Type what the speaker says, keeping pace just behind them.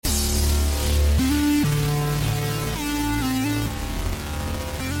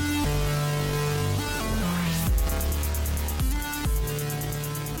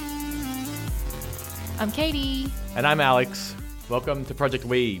I'm Katie. And I'm Alex. Welcome to Project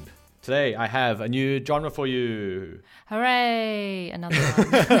Weeb. Today I have a new genre for you. Hooray! Another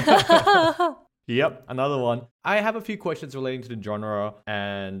one. Yep, another one. I have a few questions relating to the genre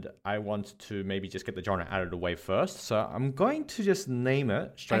and I want to maybe just get the genre out of the way first. So I'm going to just name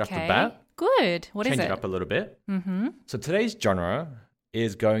it straight off the bat. Good. What is it? Change it up a little bit. Mm-hmm. So today's genre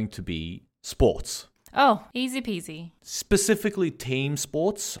is going to be sports. Oh, easy peasy. Specifically team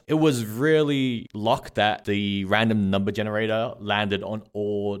sports. It was really luck that the random number generator landed on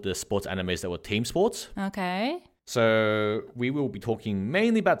all the sports animes that were team sports. Okay. So we will be talking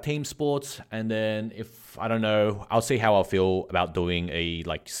mainly about team sports, and then if I don't know, I'll see how I feel about doing a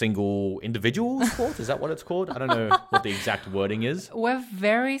single individual sport. Is that what it's called? I don't know what the exact wording is. We're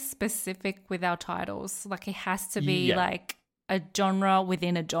very specific with our titles. It has to be a genre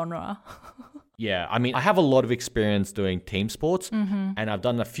within a genre. Yeah, I mean, I have a lot of experience doing team sports, and I've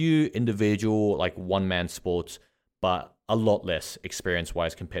done a few individual, one-man sports, but a lot less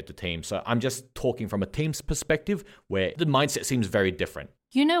experience-wise compared to teams. So I'm just talking from a team's perspective where the mindset seems very different.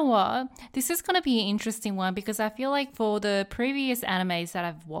 You know what? This is going to be an interesting one because I feel like for the previous animes that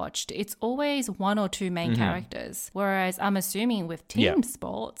I've watched, it's always one or two main characters. Whereas I'm assuming with team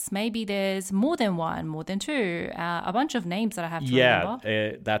sports, maybe there's more than one, more than two, a bunch of names that I have to remember.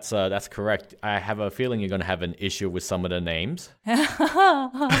 Yeah, that's correct. I have a feeling you're going to have an issue with some of the names.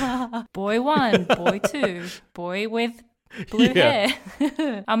 Boy 1, boy 2, boy with blue hair.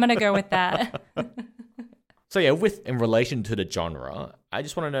 I'm going to go with that. So yeah, in relation to the genre, I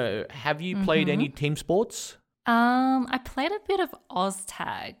just want to know, have you played any team sports? I played a bit of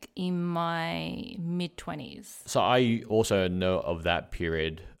OzTag in my mid-20s. So I also know of that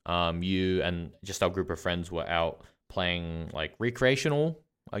period. You and just our group of friends were out playing recreational,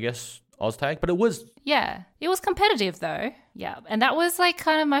 I guess, OzTag, but it was... Yeah, it was competitive though. Yeah, and that was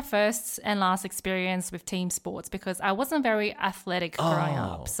kind of my first and last experience with team sports because I wasn't very athletic growing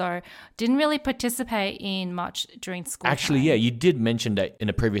up, so didn't really participate in much during school Actually, time. yeah, you did mention that in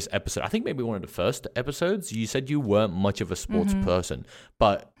a previous episode. I think maybe one of the first episodes, you said you weren't much of a sports person,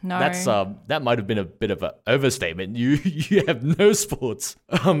 but No. that might have been a bit of an overstatement. You have no sports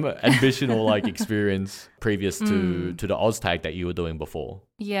ambition or experience previous to the OzTag that you were doing before.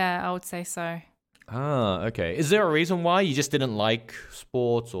 Yeah, I would say so. Ah, okay. Is there a reason why you just didn't like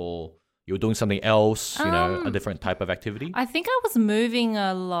sports or you were doing something else, a different type of activity? I think I was moving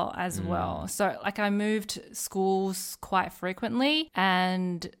a lot as well. So I moved schools quite frequently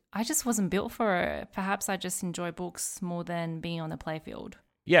and I just wasn't built for it. Perhaps I just enjoy books more than being on the playfield.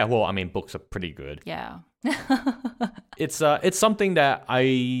 Yeah, well, I mean, books are pretty good. Yeah. It's something that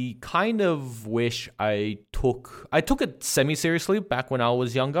I kind of wish I took it semi-seriously back when I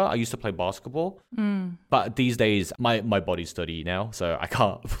was younger. I used to play basketball, but these days my body's sturdy now, so I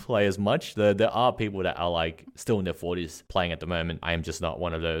can't play as much. There are people that are still in their 40s playing at the moment. I am just not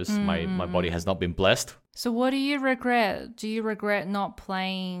one of those. My body has not been blessed. So what do you regret? Do you regret not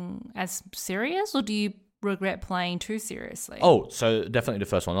playing as serious or do you regret playing too seriously? Oh, so definitely the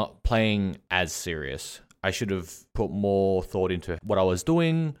first one, not playing as serious. I should have put more thought into what I was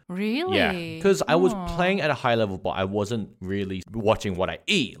doing. Really? Yeah, because I was playing at a high level, but I wasn't really watching what I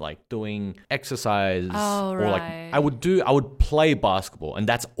eat, doing exercise. Oh, or right. I would play basketball, and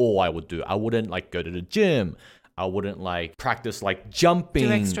that's all I would do. I wouldn't go to the gym. I wouldn't practice jumping.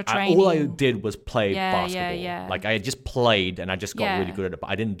 Do extra training. All I did was play basketball. Yeah. I just played and I just got really good at it,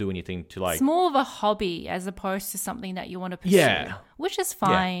 but I didn't do anything to It's more of a hobby as opposed to something that you want to pursue. Yeah. Which is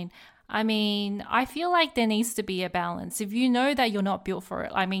fine. Yeah. I mean, I feel like there needs to be a balance. If you know that you're not built for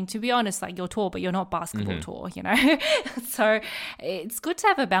it, I mean, to be honest, you're tall, but you're not basketball tall, So it's good to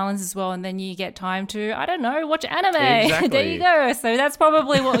have a balance as well. And then you get time to, I don't know, watch anime. Exactly. There you go. So that's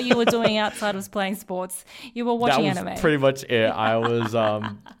probably what you were doing outside of playing sports. You were watching anime. That was pretty much it. I was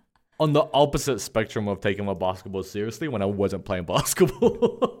on the opposite spectrum of taking my basketball seriously when I wasn't playing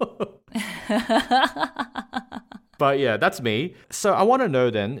basketball. But yeah, that's me. So I want to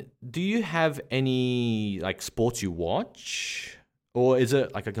know then, do you have any sports you watch? Or is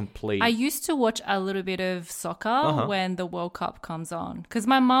it a complete... I used to watch a little bit of soccer when the World Cup comes on. Because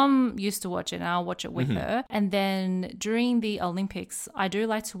my mum used to watch it and I'll watch it with her. And then during the Olympics, I do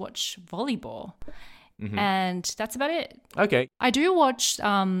like to watch volleyball. And that's about it. Okay. I do watch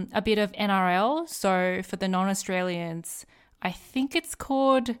a bit of NRL. So for the non-Australians, I think it's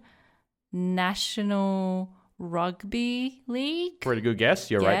called National Rugby League. Pretty good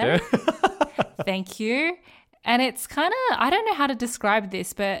guess. You're right there. Thank you. And it's kind of, I don't know how to describe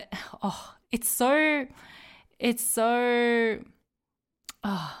this, but it's like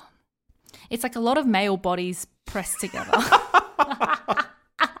a lot of male bodies pressed together.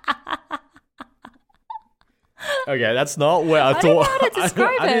 Okay, that's not where I don't know thought. how to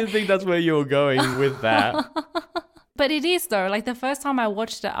describe I it. didn't think that's where you were going with that. But it is though. Like the first time I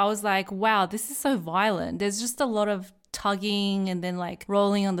watched it, I was like, wow, this is so violent. There's just a lot of tugging and then like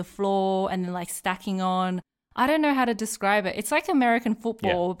rolling on the floor and then like stacking on. I don't know how to describe it. It's like American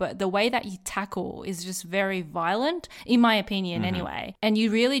football, but the way that you tackle is just very violent, in my opinion, anyway. And you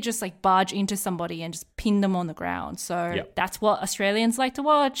really just like barge into somebody and just pin them on the ground. So that's what Australians like to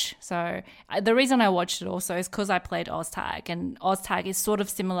watch. So the reason I watched it also is because I played OzTag, and OzTag is sort of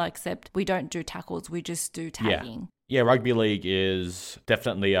similar, except we don't do tackles, we just do tagging. Yeah, rugby league is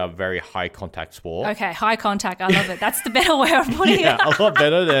definitely a very high contact sport. Okay, high contact. I love it. That's the better way of putting Yeah, it. a lot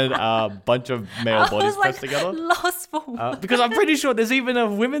better than a bunch of male I bodies was like pressed together. lost for words. Because I'm pretty sure there's even a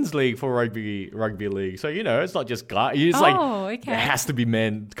women's league for rugby league. So, it's not just guys. It's okay. it has to be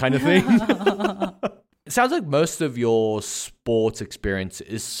men kind of thing. It sounds like most of your sports experience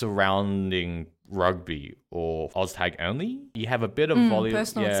is surrounding rugby or OzTag only. You have a bit of volleyball.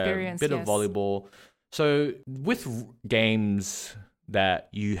 Personal experience, a bit yes. of volleyball. So with games that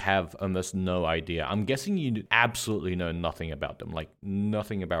you have almost no idea, I'm guessing you absolutely know nothing about them, like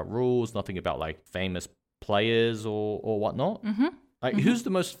nothing about rules, nothing about like famous players or whatnot. Mm-hmm. Like who's the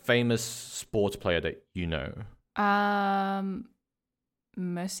most famous sports player that you know?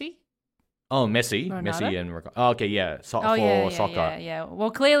 Messi? Oh, Messi. Ronaldo? Messi and okay, yeah. Soccer. Yeah.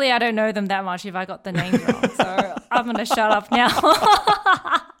 Well, clearly I don't know them that much if I got the name wrong. So I'm going to shut up now.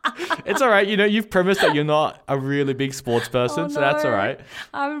 It's all right. You've premised that you're not a really big sports person, so that's all right.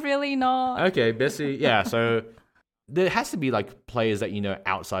 I'm really not. Okay, Messi. Yeah, so there has to be like players that you know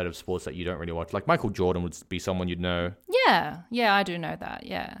outside of sports that you don't really watch. Like Michael Jordan would be someone you'd know. Yeah, I do know that.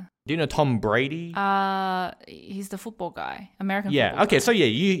 Yeah. Do you know Tom Brady? He's the football guy, American football Yeah. Okay. guy. So yeah,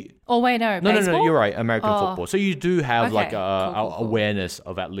 you. Oh wait, no. No, baseball? you're right. American football. So you do have Okay, like cool. awareness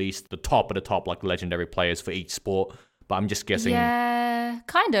of at least the top of the top, like legendary players for each sport. But I'm just guessing. Yeah,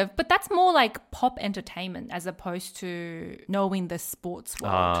 kind of. But that's more like pop entertainment as opposed to knowing the sports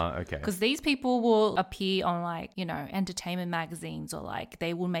world. Okay. Because these people will appear on like, entertainment magazines or like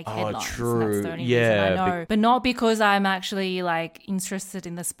they will make headlines. True. And that's the only Yeah, reason I know. But not because I'm actually like interested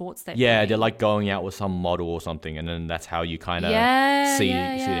in the sports that They're like going out with some model or something, and then that's how you kind of see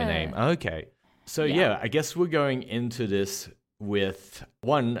the name. Okay. So yeah, I guess we're going into this with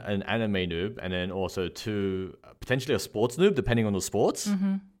one, an anime noob, and then also two, potentially a sports noob, depending on the sports.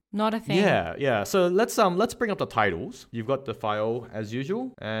 Mm-hmm. Not a thing. Yeah. So let's bring up the titles. You've got the file as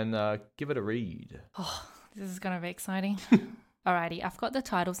usual, and give it a read. Oh, this is going to be exciting. Alrighty, I've got the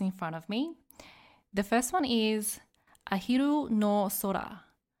titles in front of me. The first one is Ahiru no Sora.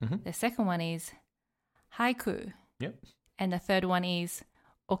 Mm-hmm. The second one is Haiku. Yep. And the third one is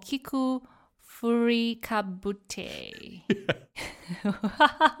Okiku Furikabute.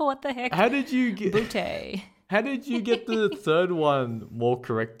 What the heck? How did you get? Bute. How did you get the third one more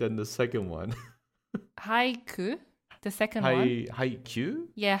correct than the second one? Haiku. The second one. Haiku?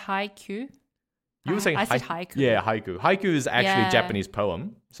 Yeah, haiku. You were saying I said haiku. Yeah, haiku. Haiku is actually Yeah. a Japanese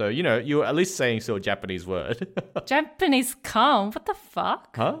poem. So, you're at least saying still a Japanese word. Japanese come. What the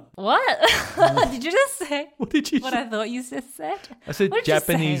fuck? Huh? What? Did you just say What did you what say? I thought you just said? I said What did you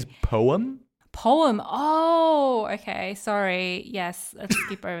Japanese say? poem? Poem. Oh, okay. Sorry. Yes, let's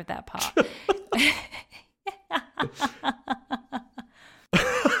skip over that part.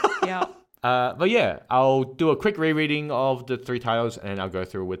 Yeah. But yeah, I'll do a quick rereading of the three titles and I'll go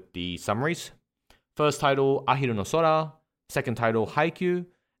through with the summaries. First title, Ahiru no Sora. Second title, Haiku.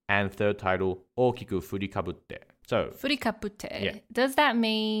 And third title, Okiku Furikabute. So, Furikabute. Yeah. Does that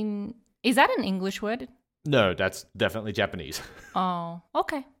mean... Is that an English word? no, that's definitely Japanese. Oh,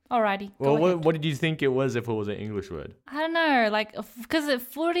 okay. Alrighty. Go Well, ahead. what did you think it was if it was an English word? I don't know, like, because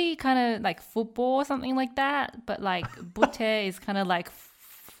footy kind of like football or something like that, but like bute is kind of like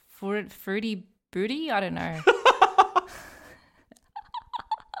fruity booty. I don't know.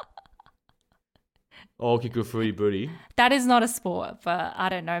 Okiku Furiburi. That is not a sport, but I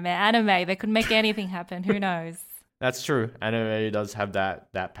don't know, man. Anime, they could make anything happen. Who knows? That's true. Anime does have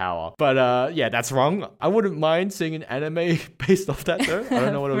that power. But yeah, that's wrong. I wouldn't mind seeing an anime based off that though. I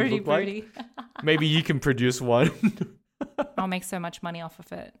don't know what it would Fruity look like. booty. Maybe you can produce one. I'll make so much money off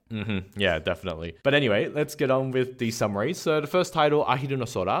of it. Yeah, definitely. But anyway, let's get on with the summary. So the first title, Ahiru no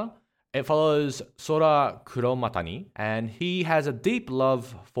Sora. It follows Sora Kuromatani, and he has a deep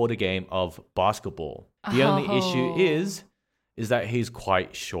love for the game of basketball. The only issue is that he's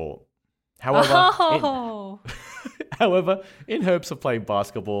quite short. However, However, in hopes of playing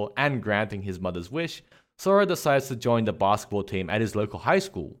basketball and granting his mother's wish, Sora decides to join the basketball team at his local high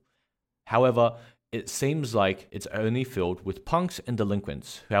school. However, it seems like it's only filled with punks and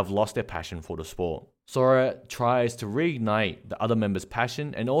delinquents who have lost their passion for the sport. Sora tries to reignite the other members'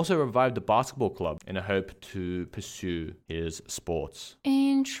 passion and also revive the basketball club in a hope to pursue his sports.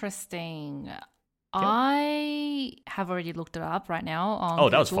 Interesting. I have already looked it up right now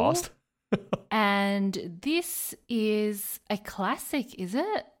on That was Google. fast. And this is a classic, is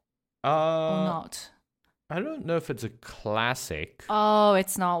it? Or not? I don't know if it's a classic. Oh,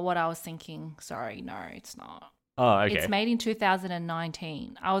 it's not what I was thinking. Sorry, no, it's not. Oh, okay. It's made in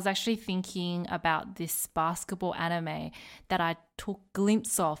 2019. I was actually thinking about this basketball anime that I took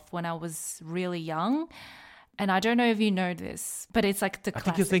glimpse of when I was really young. And I don't know if you know this, but it's like the I classic.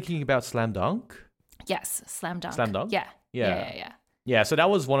 think you're thinking about Slam Dunk. Yes, Slam Dunk. Slam Dunk? Yeah. Yeah, so that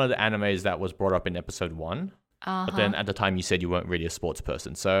was one of the animes that was brought up in episode 1. Uh-huh. But then at the time you said you weren't really a sports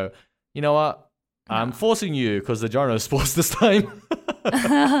person. So, you know what? I'm forcing you because the genre is sports this time.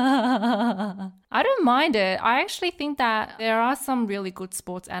 I don't mind it. I actually think that there are some really good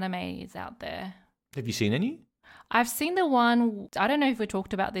sports animes out there. Have you seen any? I've seen the one, I don't know if we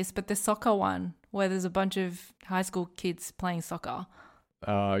talked about this, but the soccer one where there's a bunch of high school kids playing soccer.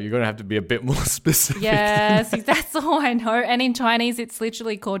 You're going to have to be a bit more specific. Yes, that's all I know. And in Chinese, it's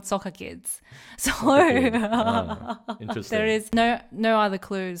literally called Soccer Kids. So interesting. there is no other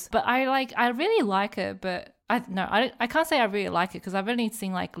clues. But I really like it, but I can't say I really like it because I've only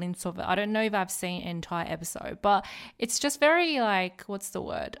seen like glimpses of it. I don't know if I've seen an entire episode, but it's just very like, what's the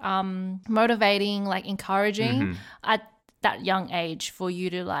word? Motivating, like encouraging at that young age for you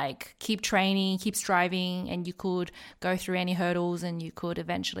to like keep training, keep striving, and you could go through any hurdles and you could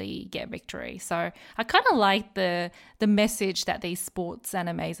eventually get victory. So I kind of like the message that these sports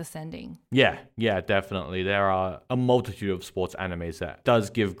animes are sending. Yeah, definitely. There are a multitude of sports animes that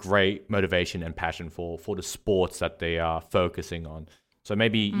does give great motivation and passion for the sports that they are focusing on. So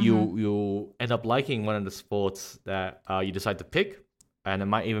maybe you'll end up liking one of the sports that you decide to pick, and it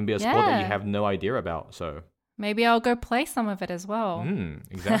might even be a sport that you have no idea about. So maybe I'll go play some of it as well.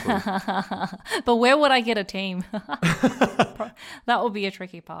 Exactly. But where would I get a team? That will be a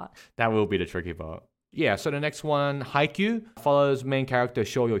tricky part. That will be the tricky part. Yeah, so the next one, Haikyuu, follows main character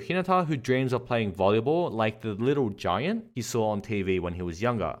Shoyo Hinata, who dreams of playing volleyball like the little giant he saw on TV when he was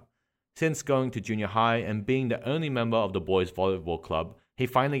younger. Since going to junior high and being the only member of the boys' volleyball club, he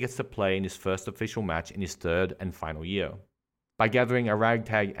finally gets to play in his first official match in his third and final year. By gathering a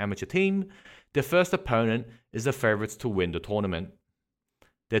ragtag amateur team, their first opponent is the favorites to win the tournament.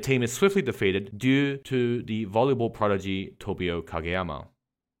 Their team is swiftly defeated due to the volleyball prodigy Tobio Kageyama.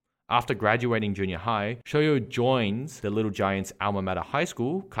 After graduating junior high, Shoyo joins the Little Giants' alma mater high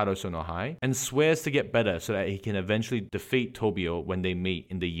school, Kadosono High, and swears to get better so that he can eventually defeat Tobio when they meet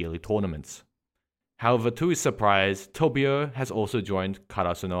in the yearly tournaments. However, to his surprise, Tobio has also joined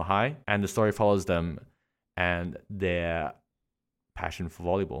Kadosono High, and the story follows them and their passion for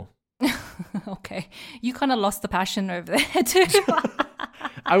volleyball. Okay, you kind of lost the passion over there too.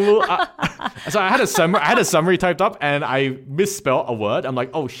 I will. So I had a summary typed up, and I misspelled a word. I'm like,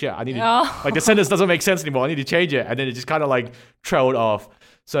 oh shit, I need to like the sentence doesn't make sense anymore. I need to change it, and then it just kind of like trailed off.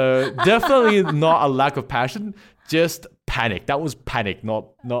 So definitely not a lack of passion, just panic. That was panic,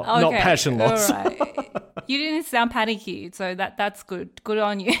 not passion loss. All right. You didn't sound panicky, so that's good. Good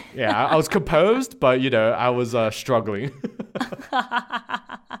on you. Yeah, I was composed, but I was struggling.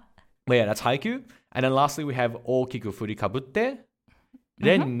 But yeah, that's Haikyuu. And then lastly, we have Okiku Furikabutte.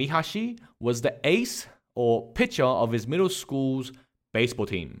 Then Mihashi was the ace or pitcher of his middle school's baseball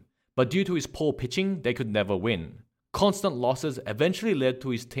team. But due to his poor pitching, they could never win. Constant losses eventually led to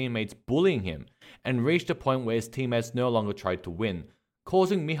his teammates bullying him and reached a point where his teammates no longer tried to win,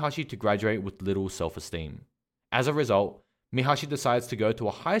 causing Mihashi to graduate with little self-esteem. As a result, Mihashi decides to go to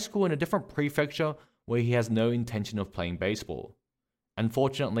a high school in a different prefecture where he has no intention of playing baseball.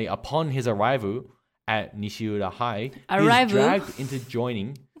 Unfortunately, upon his arrival at Nishiura High, he's dragged into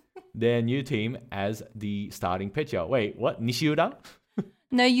joining their new team as the starting pitcher. Wait, what? Nishiura?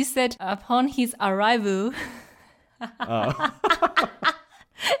 No, you said upon his arrival.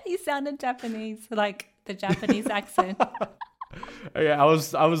 You sounded Japanese, like the Japanese accent. Okay, I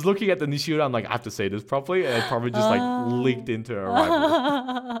was looking at the Nishiura. I'm like, I have to say this properly, and it probably just like leaked into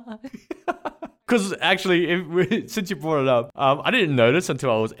arrival. Because actually, since you brought it up, I didn't notice until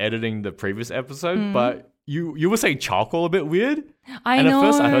I was editing the previous episode, but you were saying charcoal a bit weird. I know. At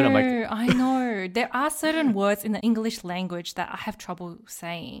first I heard, I'm like, I know. There are certain words in the English language that I have trouble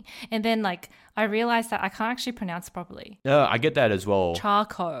saying. And then like I realized that I can't actually pronounce properly. Yeah, I get that as well.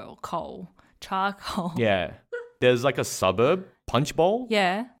 Charcoal. Yeah. There's like a suburb punch bowl.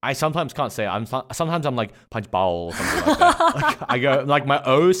 Yeah. I sometimes can't say it. Sometimes I'm like punch bowl or something like that. Like, I go like my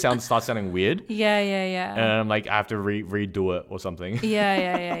O starts sounding weird. Yeah. And I'm like I have to redo it or something.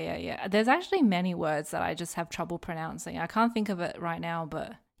 Yeah. There's actually many words that I just have trouble pronouncing. I can't think of it right now,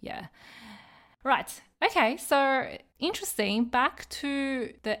 but yeah. Right. Okay. So interesting. Back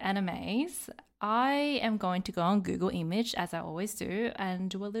to the animes. I am going to go on Google Image, as I always do, and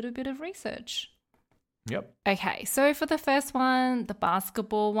do a little bit of research. Yep. Okay, so for the first one, the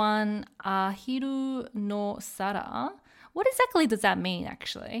basketball one, Ahiru no Sara. What exactly does that mean,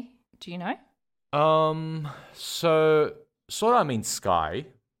 actually? Do you know? So Sora means sky.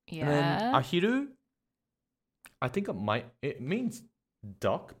 Yeah. And then Ahiru, I think it means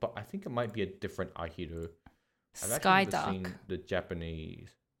duck, but I think it might be a different Ahiru. I've Sky actually never duck. seen the Japanese.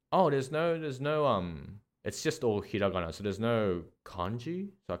 Oh, there's no it's just all hiragana, so there's no kanji,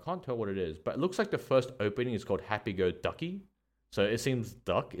 so I can't tell what it is. But it looks like the first opening is called Happy Go Ducky. So it seems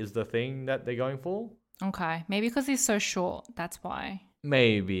duck is the thing that they're going for. Okay, maybe because he's so short, that's why.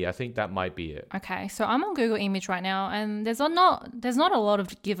 Maybe. I think that might be it. Okay, so I'm on Google Image right now, and there's not a lot of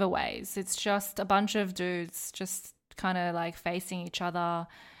giveaways. It's just a bunch of dudes just kind of like facing each other,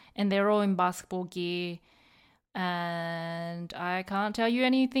 and they're all in basketball gear. And I can't tell you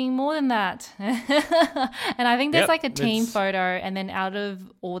anything more than that. And I think there's like a team photo, and then out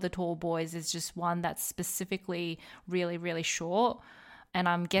of all the tall boys, there's just one that's specifically really, really short. And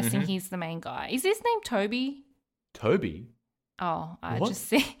I'm guessing he's the main guy. Is his name Toby? Toby? Oh, I What? just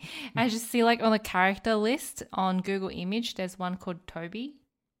see like on the character list on Google Image, there's one called Toby.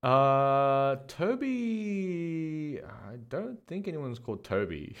 Toby. I don't think anyone's called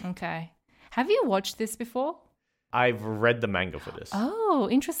Toby. Okay. Have you watched this before? I've read the manga for this. Oh,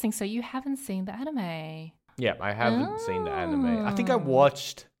 interesting. So you haven't seen the anime. Yeah, I haven't seen the anime. I think I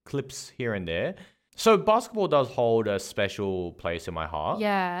watched clips here and there. So basketball does hold a special place in my heart.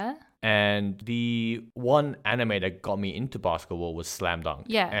 Yeah. And the one anime that got me into basketball was Slam Dunk.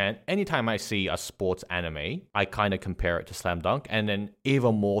 Yeah. And anytime I see a sports anime, I kind of compare it to Slam Dunk. And then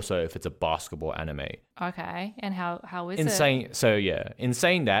even more so if it's a basketball anime. Okay. And how is Insane. So yeah, in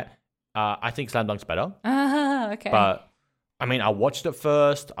saying that, I think Slam Dunk's better. Okay. But I mean, I watched it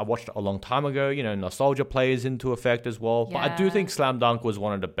first. I watched it a long time ago. You know, nostalgia plays into effect as well. But I do think Slam Dunk was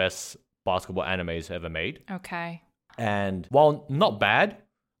one of the best basketball animes ever made. Okay. And while not bad,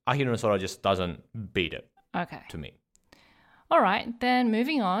 Ahiru no Sora just doesn't beat it Okay. to me. All right. Then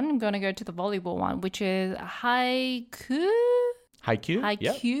moving on, I'm going to go to the volleyball one, which is Haiku. Haikyuu? Haikyuu.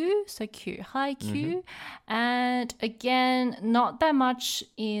 Yep. So cute. Haikyuu. And again, not that much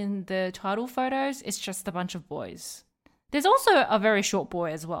in the title photos. It's just a bunch of boys. There's also a very short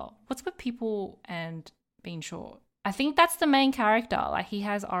boy as well. What's with people and being short? I think that's the main character. Like he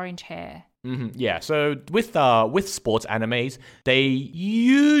has orange hair. Mm-hmm. Yeah. So with sports animes, they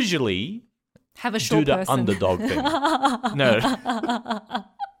usually Have a short do the person. underdog thing. No.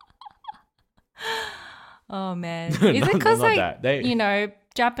 Oh man. Is it because not like that. They-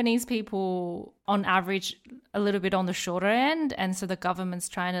 Japanese people on average a little bit on the shorter end, and so the government's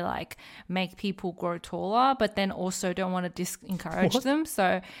trying to like make people grow taller, but then also don't want to encourage them.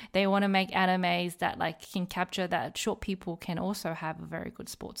 So they want to make animes that like can capture that short people can also have a very good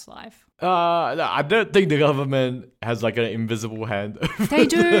sports life. No, I don't think the government has like an invisible hand. They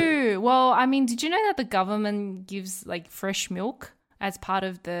do. Well, I mean, did you know that the government gives like fresh milk as part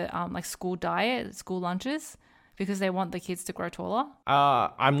of the like school diet, school lunches, because they want the kids to grow taller?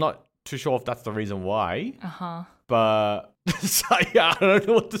 I'm not too sure if that's the reason why. Uh-huh. But so, yeah, I don't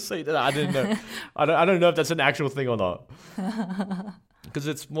know what to say to that. I didn't know. I don't know if that's an actual thing or not. Because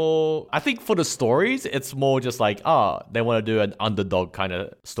it's more, I think for the stories, it's more just like, they want to do an underdog kind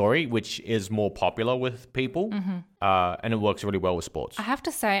of story, which is more popular with people. And it works really well with sports. I have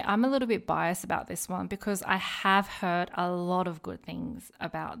to say, I'm a little bit biased about this one because I have heard a lot of good things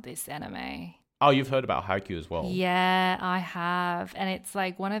about this anime. Oh, you've heard about Haikyuu as well. Yeah, I have. And it's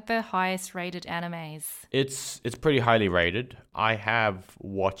like one of the highest rated animes. It's pretty highly rated. I have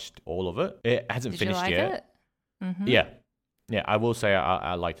watched all of it. It hasn't Did you finished like yet. it? Mm-hmm. Yeah, I will say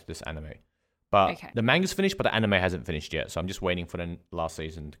I liked this anime. But Okay. the manga's finished, but the anime hasn't finished yet. So I'm just waiting for the last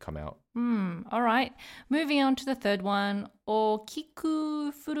season to come out. All right. Moving on to the third one.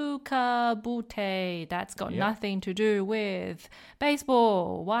 Okiku Furuka Bute. That's got nothing to do with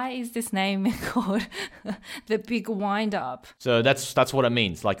baseball. Why is this name called the big wind up? So that's what it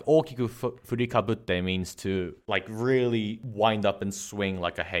means. Like Okiku Furikabutte means to like really wind up and swing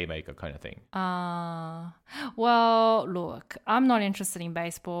like a haymaker kind of thing. Well, look, I'm not interested in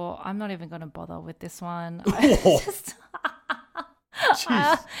baseball. I'm not even going to bother with this one.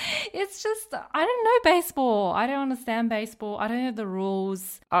 Jeez. It's just, I don't know baseball. I don't understand baseball. I don't know the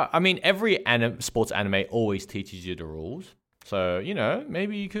rules. I mean, every sports anime always teaches you the rules. So,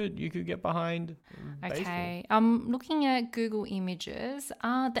 maybe you could get behind baseball. Okay, I'm looking at Google Images.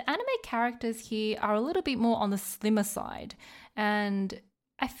 The anime characters here are a little bit more on the slimmer side. And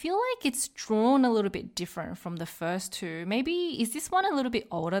I feel like it's drawn a little bit different from the first two. Maybe, is this one a little bit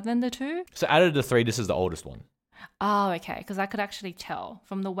older than the two? So out of the three, this is the oldest one. Oh, okay. Because I could actually tell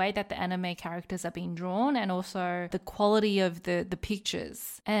from the way that the anime characters are being drawn and also the quality of the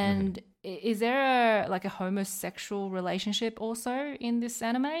pictures. And is there a homosexual relationship also in this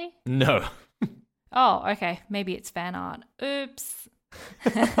anime? No. Oh, okay. Maybe it's fan art. Oops.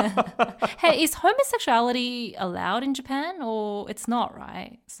 Hey, is homosexuality allowed in Japan or it's not,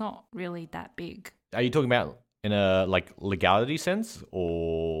 right? It's not really that big. Are you talking about in a legality sense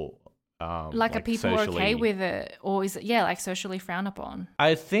or are people okay with it, or is it socially frowned upon?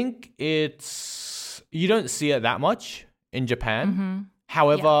 I think you don't see it that much in Japan.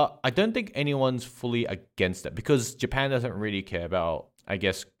 However, I don't think anyone's fully against it because Japan doesn't really care about, I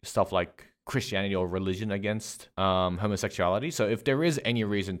guess, stuff like Christianity or religion against homosexuality. So if there is any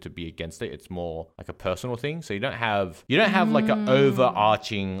reason to be against it, it's more like a personal thing. So you don't have like an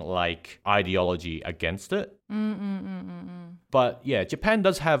overarching ideology against it. But yeah, Japan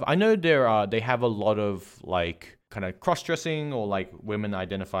does have, I know they have a lot of kind of cross-dressing or women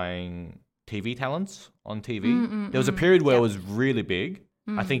identifying TV talents on TV. There was a period where it was really big.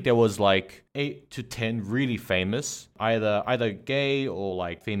 I think there was 8 to 10 really famous, either gay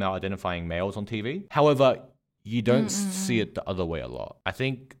or female identifying males on TV. However, you don't see it the other way a lot. I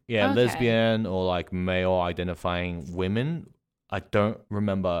think, lesbian or male identifying women, I don't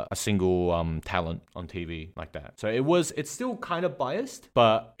remember a single talent on TV like that. So it's still kind of biased,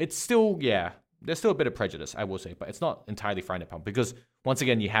 but it's still, there's still a bit of prejudice, I will say, but it's not entirely frowned upon because once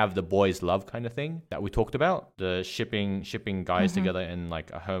again, you have the boys' love kind of thing that we talked about, the shipping guys together in a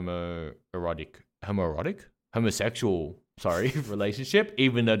homosexual relationship,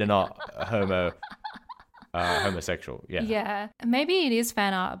 even though they're not homosexual. Yeah, maybe it is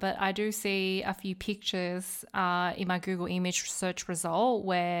fan art, but I do see a few pictures in my Google image search result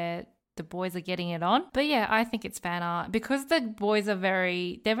where the boys are getting it on. But yeah, I think it's fan art because the boys are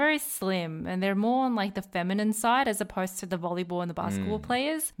very slim and they're more on the feminine side as opposed to the volleyball and the basketball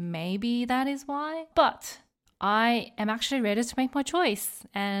players. Maybe that is why. But I am actually ready to make my choice.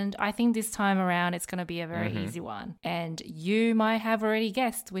 And I think this time around it's going to be a very easy one. And you might have already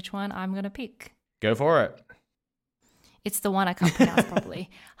guessed which one I'm going to pick. Go for it. It's the one I can't pronounce properly.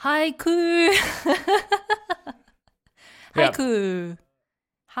 Haiku. Haiku.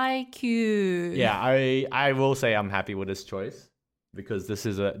 Haikyuu. Yeah, I will say I'm happy with this choice because this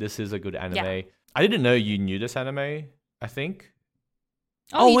is a good anime. Yeah. I didn't know you knew this anime, I think.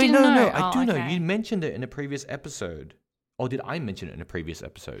 Oh wait, no. I do know. You mentioned it in a previous episode. Or did I mention it in a previous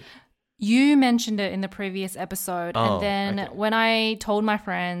episode? You mentioned it in the previous episode. And then when I told my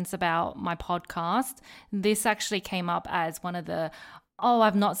friends about my podcast, this actually came up as one of the,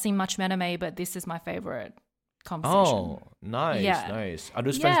 I've not seen much anime, but this is my favorite conversation. Oh, nice, nice. Are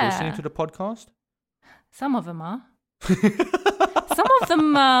those friends listening to the podcast? Some of them are. Some of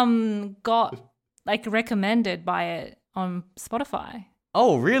them got recommended by it on Spotify.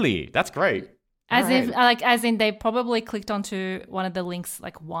 Oh, really? That's great. As in they probably clicked onto one of the links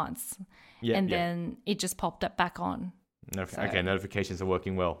once, then it just popped up back on. Okay, notifications are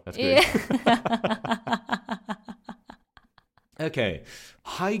working well. That's good. Okay,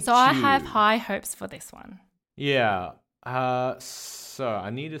 Haikyuu. So I have high hopes for this one. Yeah. So I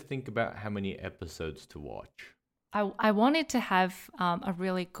need to think about how many episodes to watch. I want it to have a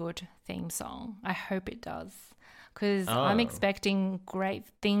really good theme song. I hope it does. Because I'm expecting great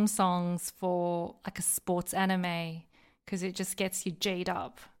theme songs for a sports anime. Because it just gets you G'd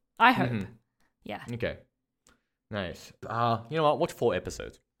up. I hope. Yeah. Okay. Nice. You know what? Watch 4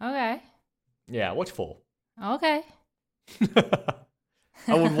 episodes. Okay. Yeah, watch 4. Okay.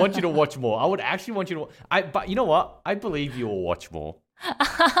 I would want you to watch more. I would actually want you to. But you know what? I believe you will watch more.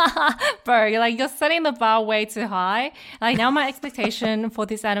 Bro, you're setting the bar way too high. Now my expectation for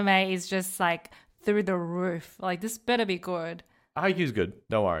this anime is just through the roof. This better be good. Haikyuu's good.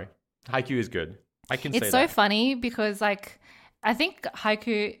 Don't worry. Haikyuu is good. I can say that. It's so funny because I think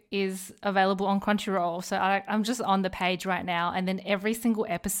Haikyuu is available on Crunchyroll. So I'm just on the page right now. And then every single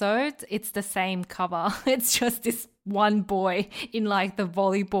episode, it's the same cover. It's just this one boy in the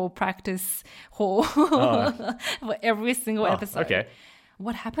volleyball practice hall for every single episode. Okay.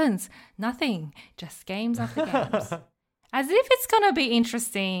 What happens? Nothing. Just games after games. As if it's going to be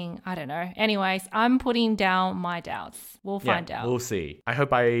interesting. I don't know. Anyways, I'm putting down my doubts. We'll find out. We'll see. I hope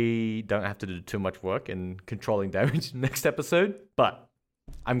I don't have to do too much work in controlling damage next episode, but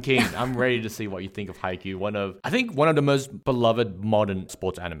I'm keen. I'm ready to see what you think of Haikyuu. I think one of the most beloved modern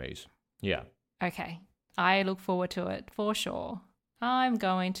sports animes. Yeah. Okay. I look forward to it for sure. I'm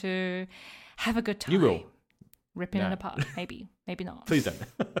going to have a good time. You will. Ripping it apart. Maybe. Maybe not. Please don't.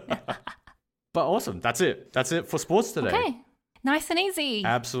 But awesome. That's it. That's it for sports today. Okay. Nice and easy.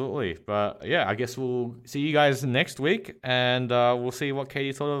 Absolutely. But yeah, I guess we'll see you guys next week, and we'll see what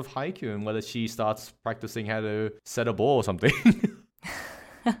Katie thought of Haikyuu and whether she starts practicing how to set a ball or something.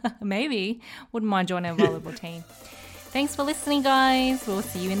 Maybe. Wouldn't mind joining a volleyball team. Thanks for listening, guys. We'll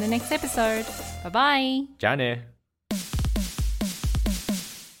see you in the next episode. Bye-bye. Jane.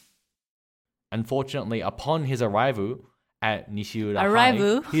 Unfortunately, upon his arrival at Nishiura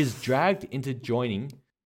High, he is dragged into joining